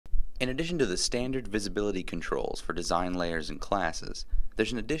In addition to the standard visibility controls for design layers and classes,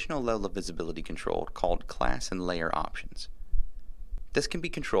 there's an additional level of visibility control called Class and Layer Options. This can be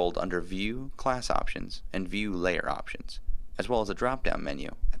controlled under View Class Options and View Layer Options, as well as a drop-down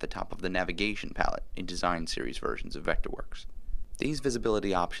menu at the top of the navigation palette in Design Series versions of Vectorworks. These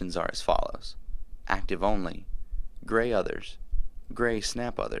visibility options are as follows: Active Only, Gray Others, Gray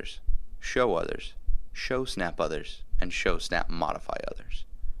Snap Others, Show Others, Show Snap Others, and Show Snap Modify Others.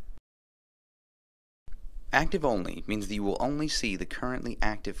 Active Only means that you will only see the currently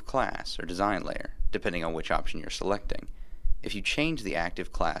active class or design layer, depending on which option you're selecting. If you change the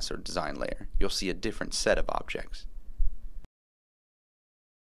active class or design layer, you'll see a different set of objects.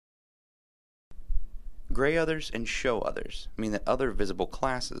 Gray Others and Show Others mean that other visible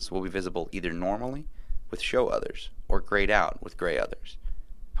classes will be visible either normally with Show Others or grayed out with Gray Others.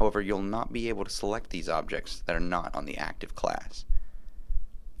 However, you'll not be able to select these objects that are not on the active class.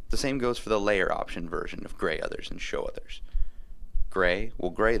 The same goes for the layer option version of Gray Others and Show Others. Gray will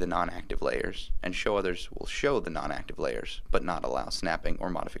gray the non-active layers, and Show Others will show the non-active layers, but not allow snapping or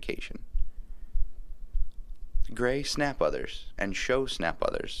modification. Gray Snap Others and Show Snap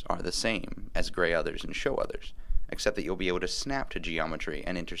Others are the same as Gray Others and Show Others, except that you'll be able to snap to geometry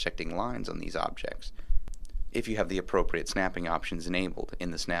and intersecting lines on these objects, if you have the appropriate snapping options enabled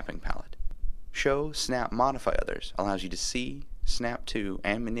in the snapping palette. Show Snap Modify Others allows you to see, snap to,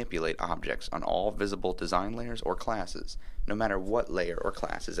 and manipulate objects on all visible design layers or classes, no matter what layer or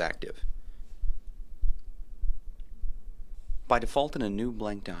class is active. By default in a new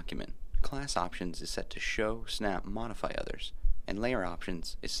blank document, Class Options is set to Show Snap Modify Others, and Layer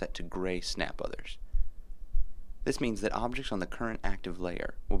Options is set to Gray Snap Others. This means that objects on the current active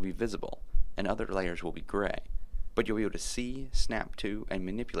layer will be visible, and other layers will be gray, but you'll be able to see, snap to, and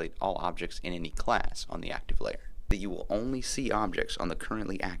manipulate all objects in any class on the active layer. That you will only see objects on the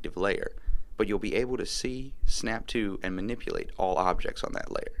currently active layer, but you'll be able to see, snap to, and manipulate all objects on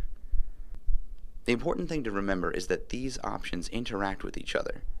that layer. The important thing to remember is that these options interact with each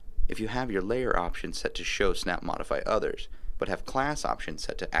other. If you have your layer option set to Show Snap Modify Others, but have class options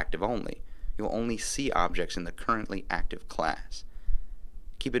set to Active Only, you'll only see objects in the currently active class.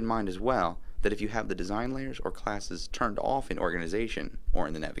 Keep in mind as well that if you have the design layers or classes turned off in Organization or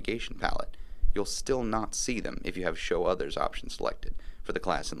in the navigation palette, you'll still not see them if you have Show Others option selected for the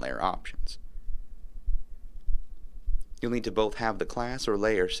class and layer options. You'll need to both have the class or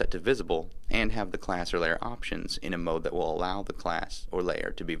layer set to visible and have the class or layer options in a mode that will allow the class or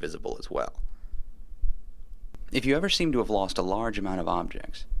layer to be visible as well. If you ever seem to have lost a large amount of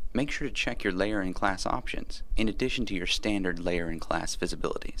objects, make sure to check your layer and class options in addition to your standard layer and class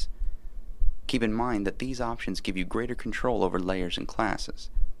visibilities. Keep in mind that these options give you greater control over layers and classes.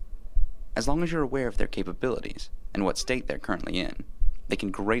 As long as you're aware of their capabilities and what state they're currently in, they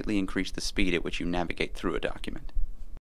can greatly increase the speed at which you navigate through a document.